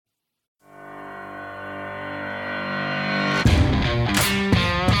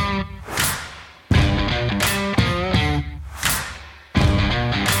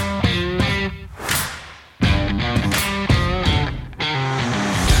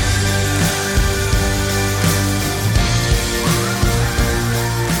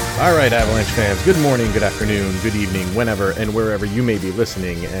All right, Avalanche fans, good morning, good afternoon, good evening, whenever and wherever you may be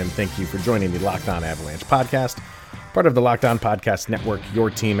listening, and thank you for joining the Locked On Avalanche podcast, part of the Locked On Podcast Network,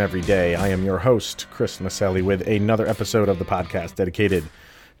 your team every day. I am your host, Chris Maselli, with another episode of the podcast dedicated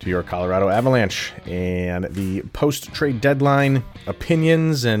to your Colorado Avalanche, and the post-trade deadline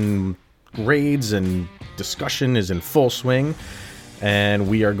opinions and grades and discussion is in full swing, and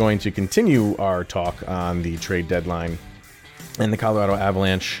we are going to continue our talk on the trade deadline and the Colorado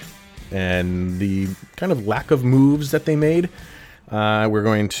Avalanche and the kind of lack of moves that they made. We're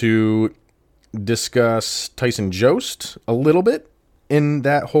going to discuss Tyson Jost a little bit in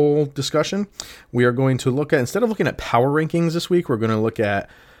that whole discussion. We are going to look at, instead of looking at power rankings this week, we're going to look at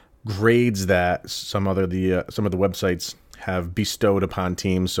grades that some of the websites have bestowed upon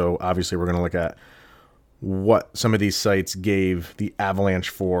teams. So obviously we're going to look at what some of these sites gave the Avalanche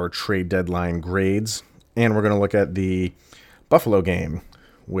for trade deadline grades, and we're going to look at the Buffalo game,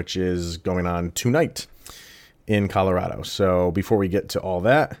 which is going on tonight in Colorado. So before we get to all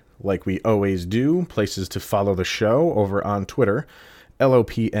that, like we always do, places to follow the show over on Twitter,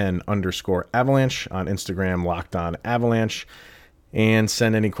 LOPN_Avalanche, on Instagram, Locked On Avalanche, and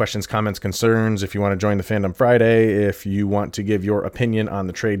send any questions, comments, concerns. If you want to join the Fandom Friday, if you want to give your opinion on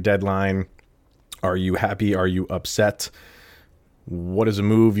the trade deadline, are you happy? Are you upset? What is a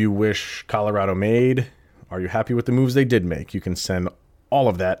move you wish Colorado made? Are you happy with the moves they did make? You can send all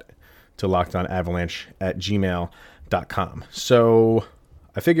of that to lockedonavalanche@gmail.com. So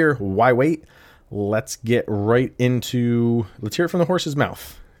I figure, why wait? Let's get right into, let's hear it from the horse's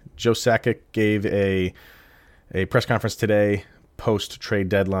mouth. Joe Sakic gave a press conference today, post-trade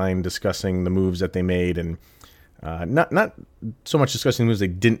deadline, discussing the moves that they made, and not so much discussing the moves they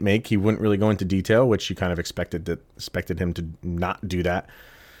didn't make. He wouldn't really go into detail, which you kind of expected him to not do that.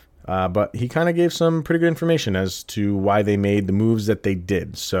 But he kind of gave some pretty good information as to why they made the moves that they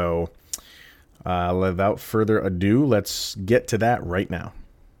did. So without further ado, let's get to that right now.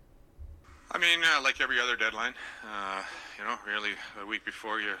 I mean, like every other deadline, really a week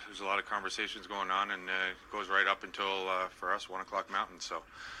before, there's a lot of conversations going on, and it goes right up until, for us, 1 o'clock Mountain. So,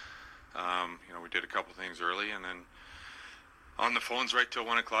 we did a couple things early, and then on the phones right till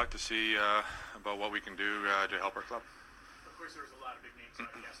 1 o'clock to see about what we can do to help our club. Of course, there was a lot of big names on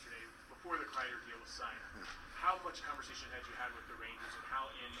yesterday before the Kreider deal was signed. How much conversation had you had with the Rangers, and how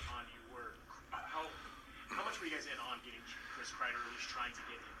in on you were? How much were you guys in on getting Chris Kreider, or at least trying to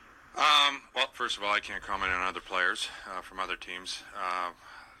get him here? Well, first of all, I can't comment on other players from other teams.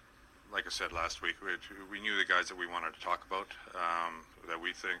 Like I said last week, we knew the guys that we wanted to talk about, that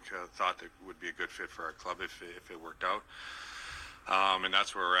we thought that would be a good fit for our club if it worked out. And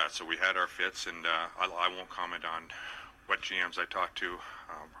that's where we're at. So we had our fits, and I won't comment on what GMs I talked to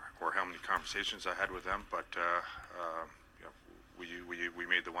or how many conversations I had with them, but we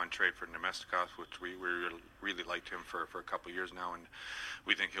made the one trade for Namestnikov, which we really liked him for a couple of years now, and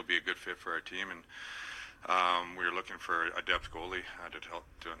we think he'll be a good fit for our team. And we were looking for a depth goalie to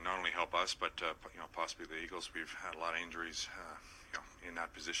not only help us, but possibly the Eagles. We've had a lot of injuries in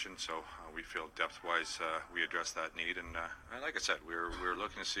that position, so we feel depth-wise we address that need. And like I said, we're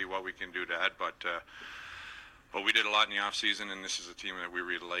looking to see what we can do to add, but we did a lot in the off-season, and this is a team that we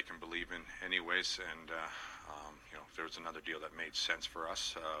really like and believe in anyways. And if there was another deal that made sense for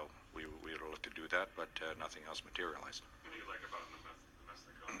us, we would look to do that, but nothing else materialized. What do you like about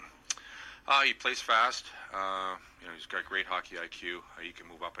Namestnikov? He plays fast. He's got great hockey IQ. He can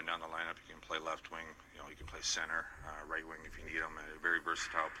move up and down the lineup. He can play left wing. He can play center, right wing if you need him. A very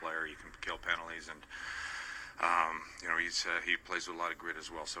versatile player. He can kill penalties, and he plays with a lot of grit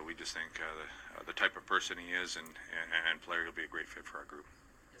as well. So we just think the type of person he is and player, he'll be a great fit for our group.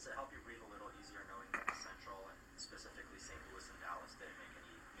 Does it help you breathe a little easier knowing that the Central and specifically St. Louis and Dallas didn't make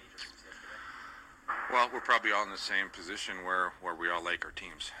any major moves yesterday? Well, we're probably all in the same position where we all like our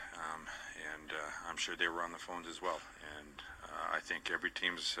teams, and I'm sure they were on the phones as well. And I think every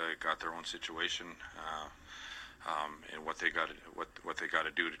team's got their own situation and what they got to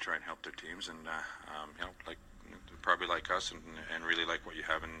do to try and help their teams. And probably like us and really like what you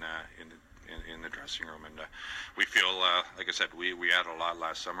have in the dressing room. And we feel, like I said, we had a lot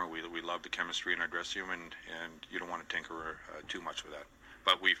last summer. We love the chemistry in our dressing room, and you don't want to tinker too much with that.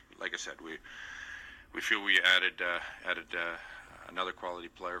 But like I said, we feel we added another quality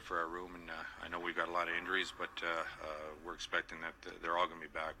player for our room, and I know we've got a lot of injuries, but we're expecting that they're all going to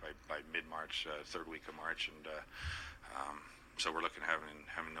be back by mid-March, third week of March, and so we're looking at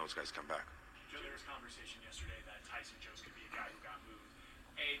having those guys come back. Joe, there was conversation yesterday that Tyson Jost could be a guy who got moved.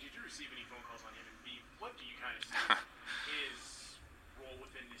 A, did you receive any phone calls on him? And B, what do you kind of see his role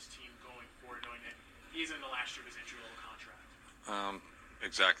within this team going forward, knowing that he's in the last year of his entry-level contract?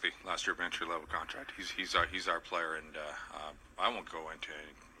 Exactly. Last year of entry level contract. He's our player, and I won't go into.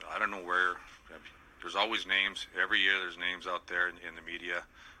 I don't know where. There's always names every year. There's names out there in the media.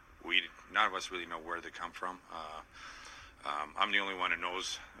 None of us really know where they come from. I'm the only one who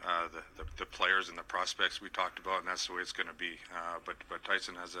knows the players and the prospects we talked about, and that's the way it's going to be. But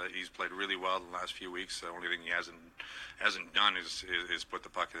Tyson he's played really well in the last few weeks. The only thing he hasn't done is put the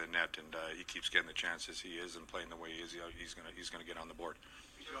puck in the net, and he keeps getting the chances he is and playing the way he is. He's gonna get on the board.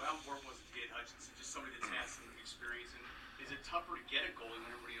 How important was it to get Hutchinson, just somebody that's had some experience, and is it tougher to get a goalie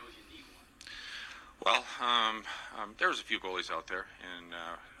when everybody knows you need one? Well, there's a few goalies out there, and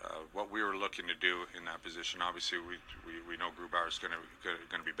what we were looking to do in that position, obviously, we know Grubauer is going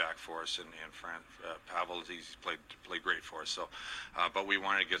to be back for us, and Pavel, he's played great for us. So, but we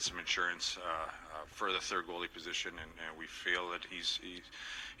wanted to get some insurance for the third goalie position, and we feel that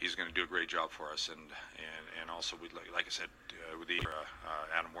he's going to do a great job for us, and also we like I said, with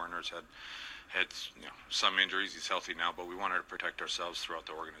Adam Werner's had some injuries. He's healthy now, but we wanted to protect ourselves throughout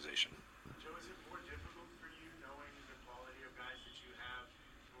the organization.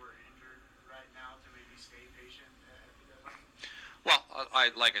 Well,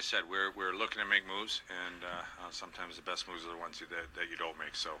 like I said, we're looking to make moves, and sometimes the best moves are the ones that you don't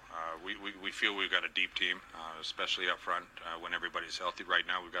make. So we feel we've got a deep team, especially up front when everybody's healthy. Right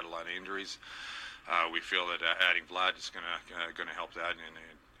now, we've got a lot of injuries. We feel that adding Vlad is going to help that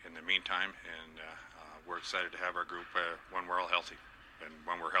in the meantime, and we're excited to have our group when we're all healthy, and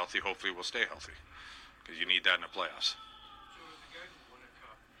when we're healthy, hopefully we'll stay healthy, because you need that in the playoffs.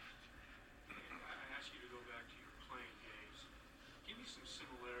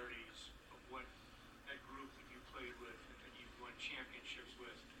 Championships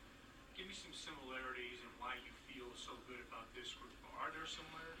with. Give me some similarities and why you feel so good about this group. Are there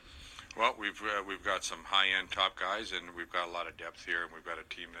similarities? Well, we've got some high-end top guys, and we've got a lot of depth here, and we've got a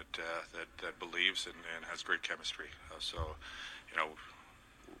team that believes and has great chemistry. So,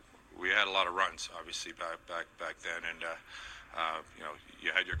 we had a lot of runs, obviously back then, and you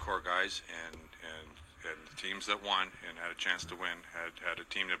had your core guys and the teams that won and had a chance to win had a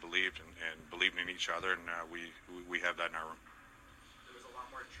team that believed and believed in each other, and we have that in our room.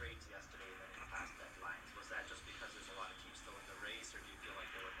 More trades yesterday than in past deadlines. Was that just because there's a lot of teams still in the race, or do you feel like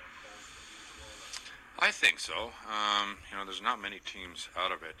there were more calls than usual? I think so. There's not many teams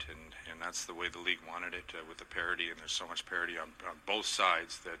out of it, and that's the way the league wanted it with the parity, and there's so much parity on both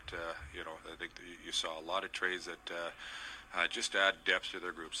sides that I think that you saw a lot of trades that just add depth to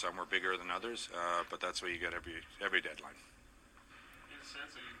their group. Some were bigger than others, but that's what you get every deadline. In a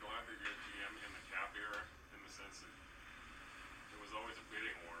sense, are you glad that you're GM in the cap era, in the sense that was always a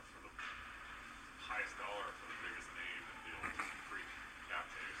bidding war for the highest dollar for the biggest name and deal free cap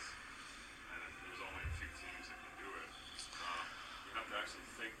takes, and there's only a few teams that can do it. You have to actually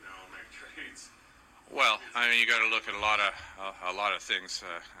think now and make trades. Well, I mean, you got to look at a lot of things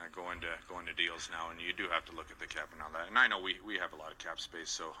go into deals now, and you do have to look at the cap and all that. And I know we have a lot of cap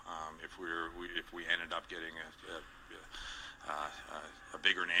space, so if we ended up getting a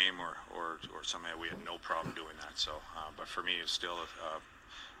bigger name or something, we had no problem doing that. So, but for me, it's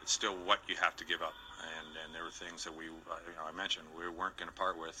still what you have to give up, and there were things that I mentioned we weren't going to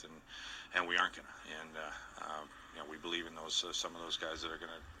part with, and we aren't going to, and we believe in those some of those guys that are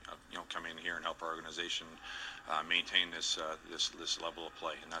going to come in here and help our organization maintain this level of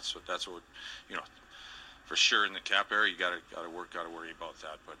play, and that's what for sure in the cap area you got to worry about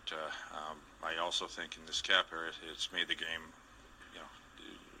that. But I also think in this cap area it's made the game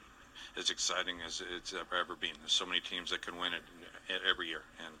as exciting as it's ever been. There's so many teams that can win it every year,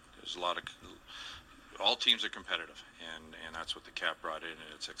 and there's all teams are competitive, and that's what the cap brought in,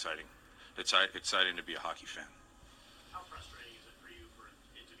 and it's exciting. It's exciting to be a hockey fan. How frustrating is it for you for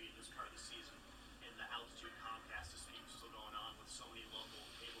it to be this part of the season and the altitude Comcast dispute still going on with so many local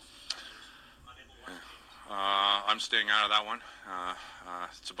cable subscribers unable to watch games? I'm staying out of that one.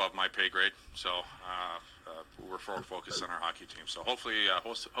 It's above my pay grade, so we're focused on our hockey team. So hopefully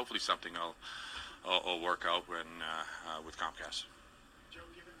something will work out with Comcast. Joe,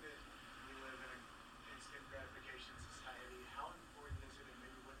 given that we live in an instant gratification society, how important is it, and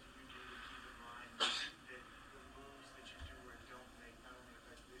maybe what do you do to keep in mind that the moves that you do or don't make not only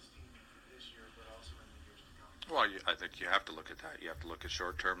affect this team this year, but also in the years to come? Well, I think you have to look at that. You have to look at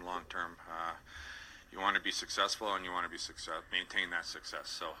short-term, long-term. You want to be successful, and you want to maintain that success.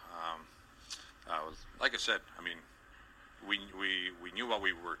 So, like I said, I mean, we knew what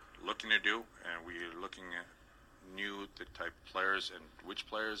we were looking to do, and we knew the type of players and which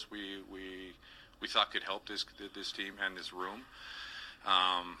players we thought could help this team and this room.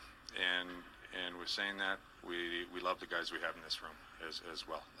 And and with saying that, we love the guys we have in this room as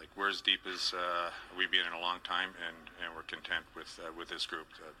well. Like, we're as deep as we've been in a long time, and we're content with this group.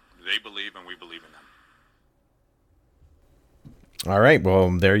 They believe, and we believe in them. All right,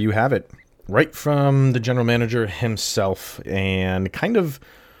 well, there you have it. Right from the general manager himself, and kind of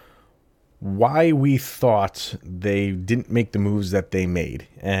why we thought they didn't make the moves that they made.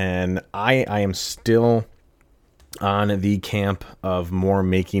 And I am still on the camp of more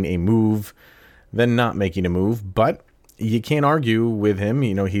making a move than not making a move, but you can't argue with him.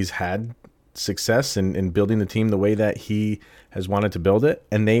 You know, he's had success in building the team the way that he has wanted to build it,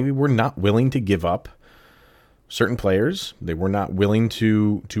 and they were not willing to give up certain players. They were not willing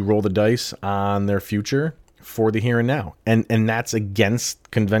to roll the dice on their future for the here and now. And that's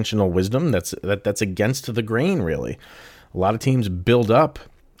against conventional wisdom. That's against the grain, really. A lot of teams build up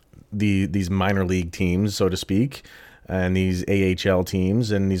these minor league teams, so to speak, and these AHL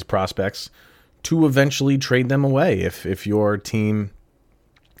teams and these prospects to eventually trade them away if your team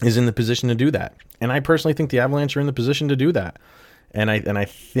is in the position to do that. And I personally think the Avalanche are in the position to do that. And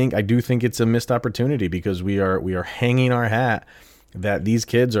I do think it's a missed opportunity, because we are hanging our hat that these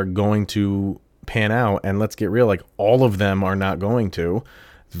kids are going to pan out, and let's get real, like, all of them are not going to.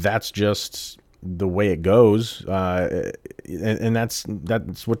 That's just the way it goes, and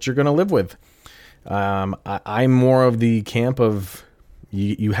that's what you're going to live with. I'm more of the camp of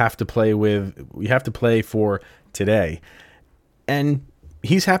you have to play for today, and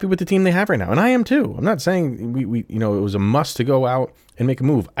he's happy with the team they have right now, and I am too. I'm not saying we it was a must to go out and make a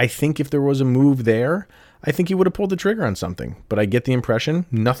move. I think if there was a move there, I think he would have pulled the trigger on something. But I get the impression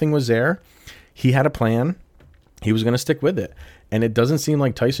nothing was there. He had a plan. He was going to stick with it. And it doesn't seem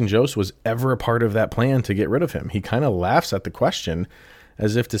like Tyson Jost was ever a part of that plan to get rid of him. He kind of laughs at the question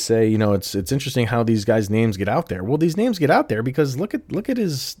as if to say, it's interesting how these guys' names get out there. Well, these names get out there because look at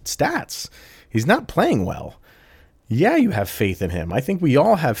his stats. He's not playing well. Yeah, you have faith in him. I think we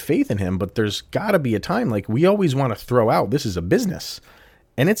all have faith in him, but there's got to be a time, like, we always want to throw out, this is a business.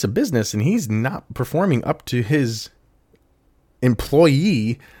 And it's a business, and he's not performing up to his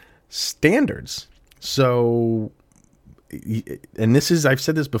employee standards. So, and I've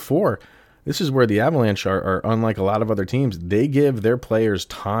said this before, this is where the Avalanche are unlike a lot of other teams. They give their players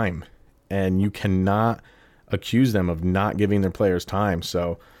time, and you cannot accuse them of not giving their players time.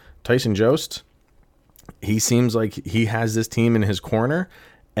 So Tyson Jost, he seems like he has this team in his corner,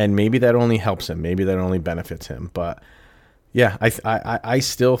 and maybe that only helps him. Maybe that only benefits him. But yeah, I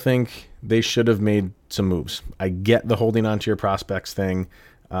still think they should have made some moves. I get the holding on to your prospects thing,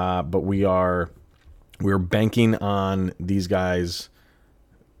 but we're banking on these guys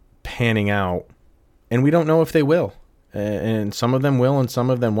panning out, and we don't know if they will. And some of them will, and some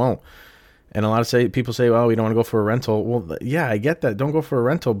of them won't. And a lot of people say, well, we don't want to go for a rental. Well, yeah, I get that. Don't go for a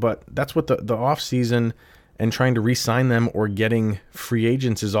rental, but that's what the off season and trying to re-sign them or getting free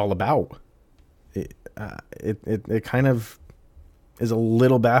agents is all about. It kind of is a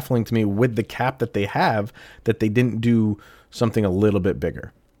little baffling to me with the cap that they have that they didn't do something a little bit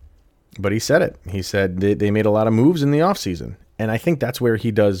bigger. But he said it. He said they made a lot of moves in the off season, and I think that's where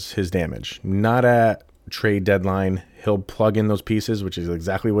he does his damage. Not at trade deadline. He'll plug in those pieces, which is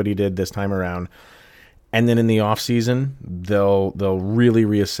exactly what he did this time around. And then in the offseason, they'll really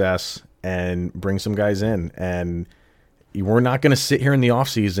reassess and bring some guys in. And we're not going to sit here in the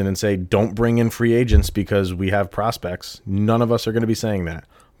offseason and say, don't bring in free agents because we have prospects. None of us are going to be saying that.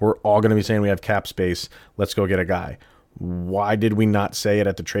 We're all going to be saying we have cap space. Let's go get a guy. Why did we not say it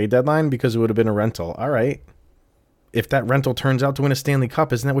at the trade deadline? Because it would have been a rental. All right. If that rental turns out to win a Stanley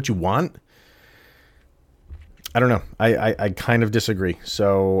Cup, isn't that what you want? I don't know. I kind of disagree.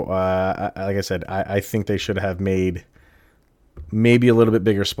 So, like I said, I think they should have made maybe a little bit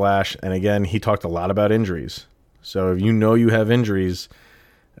bigger splash. And again, he talked a lot about injuries. So if you know you have injuries,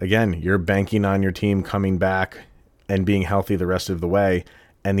 again, you're banking on your team coming back and being healthy the rest of the way.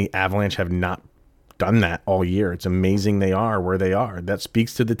 And the Avalanche have not done that all year. It's amazing they are where they are. That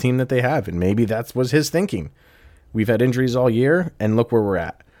speaks to the team that they have. And maybe that was his thinking. We've had injuries all year, and look where we're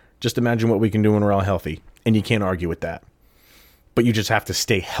at. Just imagine what we can do when we're all healthy. And you can't argue with that. But you just have to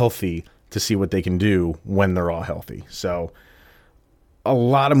stay healthy to see what they can do when they're all healthy. So a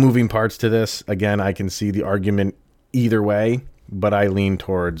lot of moving parts to this. Again, I can see the argument either way, but I lean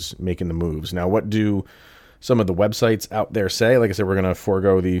towards making the moves. Now, what do some of the websites out there say? Like I said, we're going to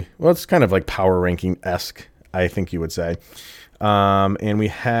forego it's kind of like power ranking-esque, I think you would say. And we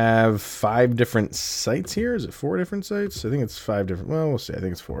have 5 different sites here. Is it 4 different sites? I think it's 5 different. Well, we'll see. I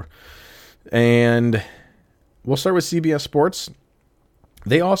think it's 4. And we'll start with CBS Sports.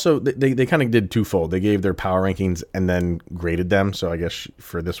 They also they kind of did twofold. They gave their power rankings and then graded them. So I guess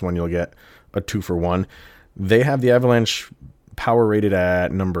for this one you'll get a 2-for-1. They have the Avalanche power rated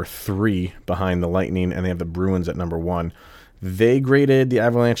at number 3 behind the Lightning, and they have the Bruins at number 1. They graded the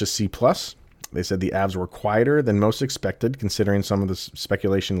Avalanche a C+. They said the Avs were quieter than most expected, considering some of the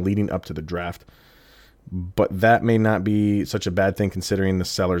speculation leading up to the draft. But that may not be such a bad thing considering the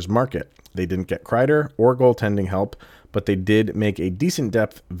seller's market. They didn't get Kreider or goaltending help, but they did make a decent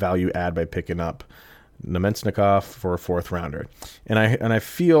depth value add by picking up Nemesnikov for a 4th rounder. And I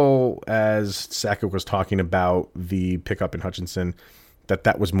feel, as Sakic was talking about the pickup in Hutchinson,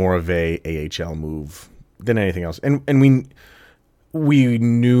 that was more of a AHL move than anything else. And we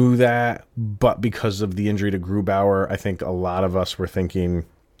knew that, but because of the injury to Grubauer, I think a lot of us were thinking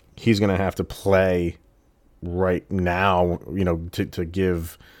he's going to have to play right now, to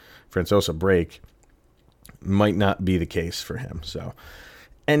give Francouz a break. Might not be the case for him. So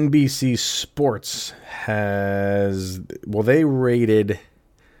NBC Sports they rated,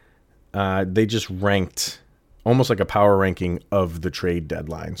 they just ranked almost like a power ranking of the trade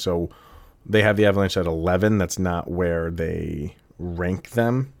deadline. So they have the Avalanche at 11. That's not where they rank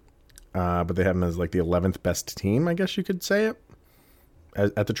them, but they have them as like the 11th best team, I guess you could say it,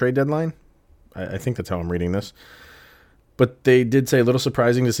 at the trade deadline. I think that's how I'm reading this. But they did say a little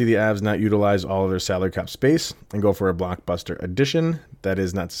surprising to see the Avs not utilize all of their salary cap space and go for a blockbuster addition. That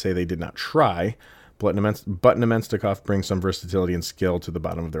is not to say they did not try, but Nemesnikov brings some versatility and skill to the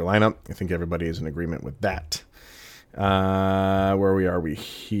bottom of their lineup. I think everybody is in agreement with that. Where are we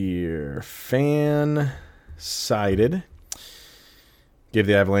here? Fan-sided. Give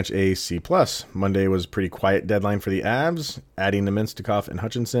the Avalanche a C+. Monday was a pretty quiet deadline for the Avs, adding Nemesnikov and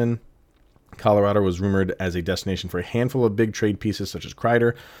Hutchinson. Colorado was rumored as a destination for a handful of big trade pieces such as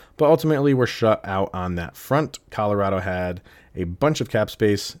Kreider, but ultimately were shut out on that front. Colorado had a bunch of cap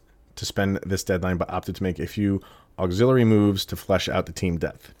space to spend this deadline, but opted to make a few auxiliary moves to flesh out the team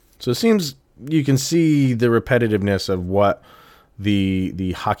depth. So it seems you can see the repetitiveness of what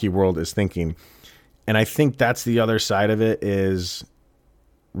the hockey world is thinking. And I think that's the other side of it, is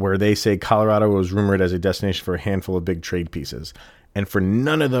where they say Colorado was rumored as a destination for a handful of big trade pieces. And for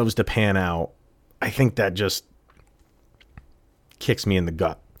none of those to pan out, I think that just kicks me in the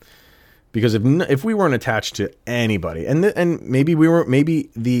gut. Because if we weren't attached to anybody, and maybe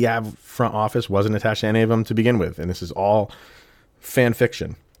the Av front office wasn't attached to any of them to begin with, and this is all fan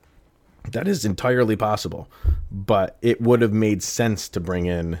fiction, that is entirely possible. But it would have made sense to bring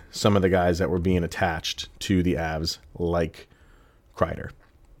in some of the guys that were being attached to the Avs, like Kreider.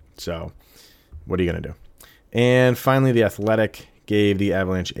 So what are you going to do? And finally, The Athletic gave the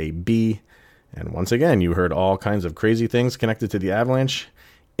Avalanche a B. And once again, you heard all kinds of crazy things connected to the Avalanche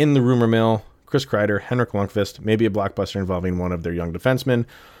in the rumor mill. Chris Kreider, Henrik Lundqvist, maybe a blockbuster involving one of their young defensemen.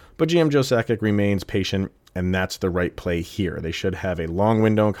 But GM Joe Sakic remains patient, and that's the right play here. They should have a long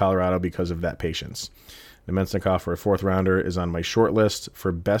window in Colorado because of that patience. Nemesnikov for a 4th rounder is on my short list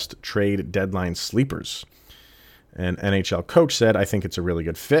for best trade deadline sleepers. An NHL coach said, I think it's a really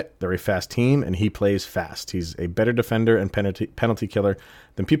good fit. They're a fast team, and he plays fast. He's a better defender and penalty killer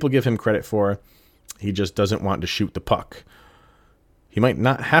than people give him credit for. He just doesn't want to shoot the puck. He might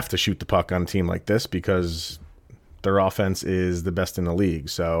not have to shoot the puck on a team like this because their offense is the best in the league.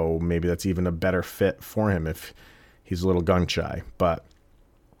 So maybe that's even a better fit for him if he's a little gun-shy. But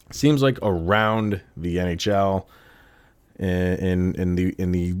it seems like around the NHL, in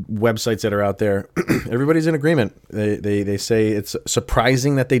the websites that are out there, everybody's in agreement. They say it's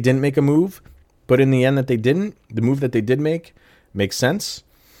surprising that they didn't make a move, but in the end that they didn't. The move that they did make makes sense.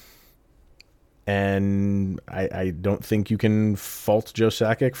 And I don't think you can fault Joe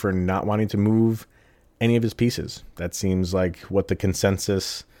Sakic for not wanting to move any of his pieces. That seems like what the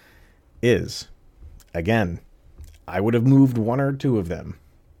consensus is. Again, I would have moved 1 or 2 of them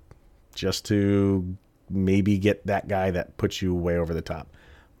just to maybe get that guy that puts you way over the top.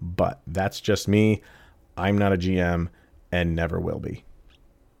 But that's just me. I'm not a GM and never will be.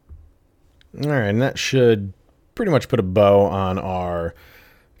 All right, and that should pretty much put a bow on our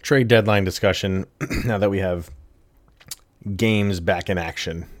trade deadline discussion now that we have games back in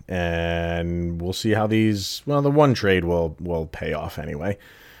action. And we'll see how the one trade will pay off anyway.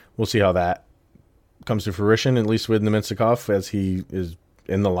 We'll see how that comes to fruition, at least with Nemesnikov, as he is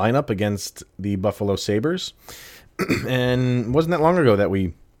in the lineup against the Buffalo Sabres. And it wasn't that long ago that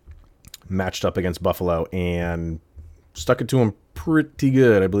we matched up against Buffalo and stuck it to them pretty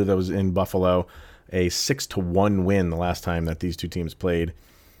good. I believe that was in Buffalo, a 6-1 win the last time that these two teams played.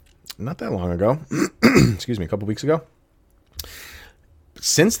 Not that long ago. Excuse me, a couple weeks ago.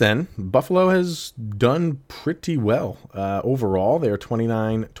 since then, Buffalo has done pretty well. Overall, they're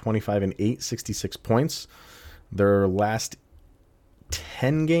 29, 25, and 8, 66 points. Their last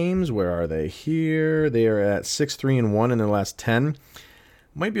 10 games, where are they here? They are at 6, 3, and 1 in their last 10.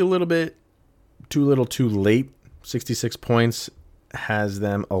 Might be a little bit too little too late. 66 points has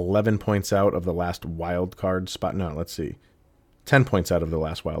them 11 points out of the last wild card spot. No, let's see. 10 points out of the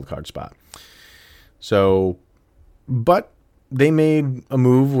last wild card spot. So, but they made a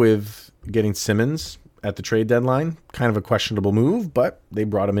move with getting Simmons at the trade deadline. Kind of a questionable move, but they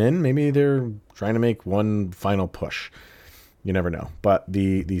brought him in. Maybe they're trying to make one final push. You never know. But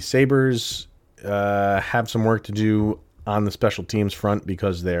the Sabres have some work to do on the special teams front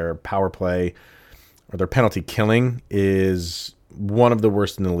because their power play or their penalty killing is one of the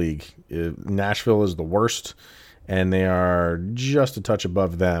worst in the league. Nashville is the worst, and they are just a touch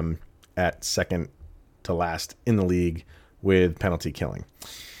above them at second to last in the league with penalty killing.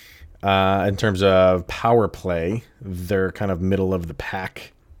 In terms of power play, they're kind of middle of the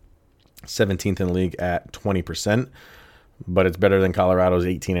pack, 17th in the league at 20%, but it's better than Colorado's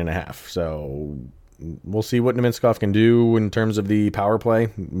 18.5%. So we'll see what Neminskov can do in terms of the power play.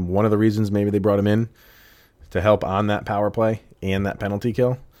 One of the reasons maybe they brought him in to help on that power play and that penalty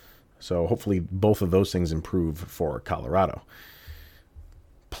kill. So hopefully both of those things improve for Colorado.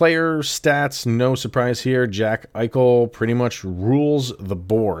 Player stats, no surprise here. Jack Eichel pretty much rules the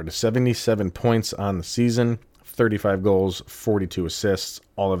board. 77 points on the season, 35 goals, 42 assists.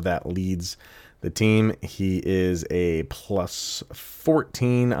 All of that leads the team. He is a plus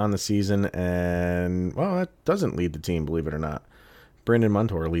 14 on the season, and, well, that doesn't lead the team, believe it or not. Brandon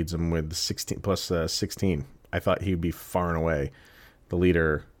Montour leads them with 16 plus 16. I thought he'd be far and away the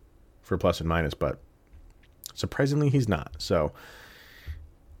leader for plus and minus, but surprisingly he's not. So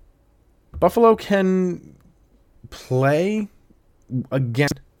Buffalo can play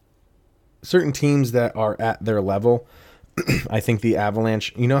against certain teams that are at their level. I think the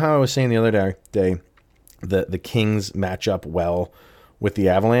Avalanche, you know how I was saying the other day the Kings match up well with the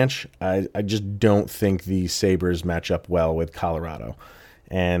Avalanche? I just don't think the Sabres match up well with Colorado.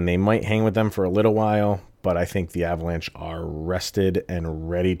 And they might hang with them for a little while, but I think the Avalanche are rested and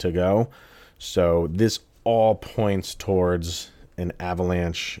ready to go. So this all points towards an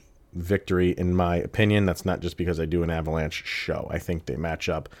Avalanche victory, in my opinion. That's not just because I do an Avalanche show. I think they match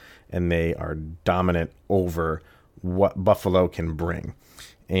up and they are dominant over what Buffalo can bring.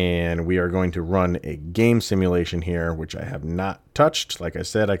 And we are going to run a game simulation here, which I have not touched. Like I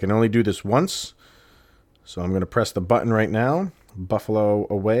said, I can only do this once. So I'm going to press the button right now. Buffalo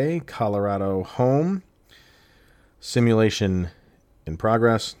away, Colorado home. Simulation in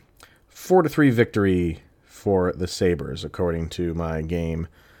progress. 4-3 victory for the Sabres, according to my game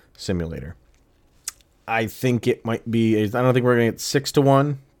simulator. I think it might be, I don't think we're going to get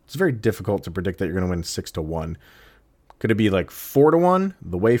 6-1. It's very difficult to predict that you're going to win 6-1. Could it be like 4-1?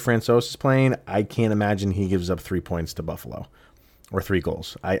 The way Francouz is playing, I can't imagine he gives up 3 points to Buffalo or 3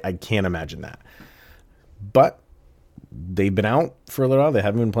 goals. I can't imagine that. But they've been out for a little while. They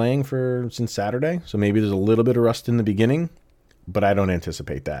haven't been playing since Saturday, so maybe there's a little bit of rust in the beginning, but I don't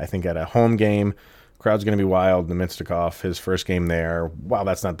anticipate that. I think at a home game, crowd's going to be wild. Neminskov, his first game there, wow,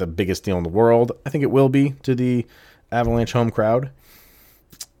 that's not the biggest deal in the world. I think it will be to the Avalanche home crowd.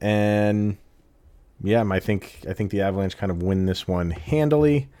 And yeah, I think the Avalanche kind of win this one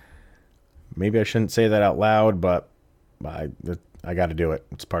handily. Maybe I shouldn't say that out loud, but I got to do it.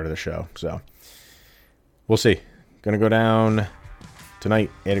 It's part of the show. So we'll see. Going to go down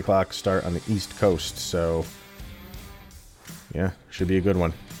tonight, 8 o'clock start on the East Coast. So yeah, should be a good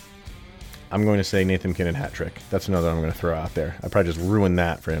one. I'm going to say Nathan MacKinnon hat trick. That's another one I'm going to throw out there. I probably just ruined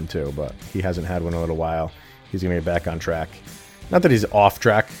that for him too, but he hasn't had one in a little while. He's going to get back on track. Not that he's off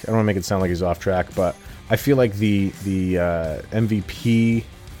track. I don't want to make it sound like he's off track, but I feel like the MVP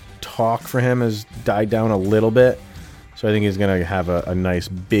talk for him has died down a little bit. So I think he's going to have a nice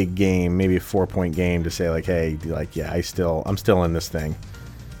big game, maybe a 4-point game to say like, hey, like, yeah, I'm still in this thing.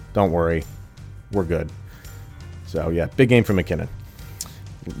 Don't worry. We're good. So yeah, big game for MacKinnon.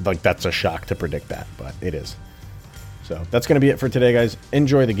 Like, that's a shock to predict that, but it is. So that's going to be it for today, guys.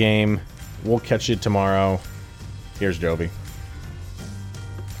 Enjoy the game. We'll catch you tomorrow. Here's Jovi.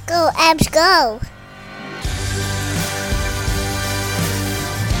 Go, Abs, go!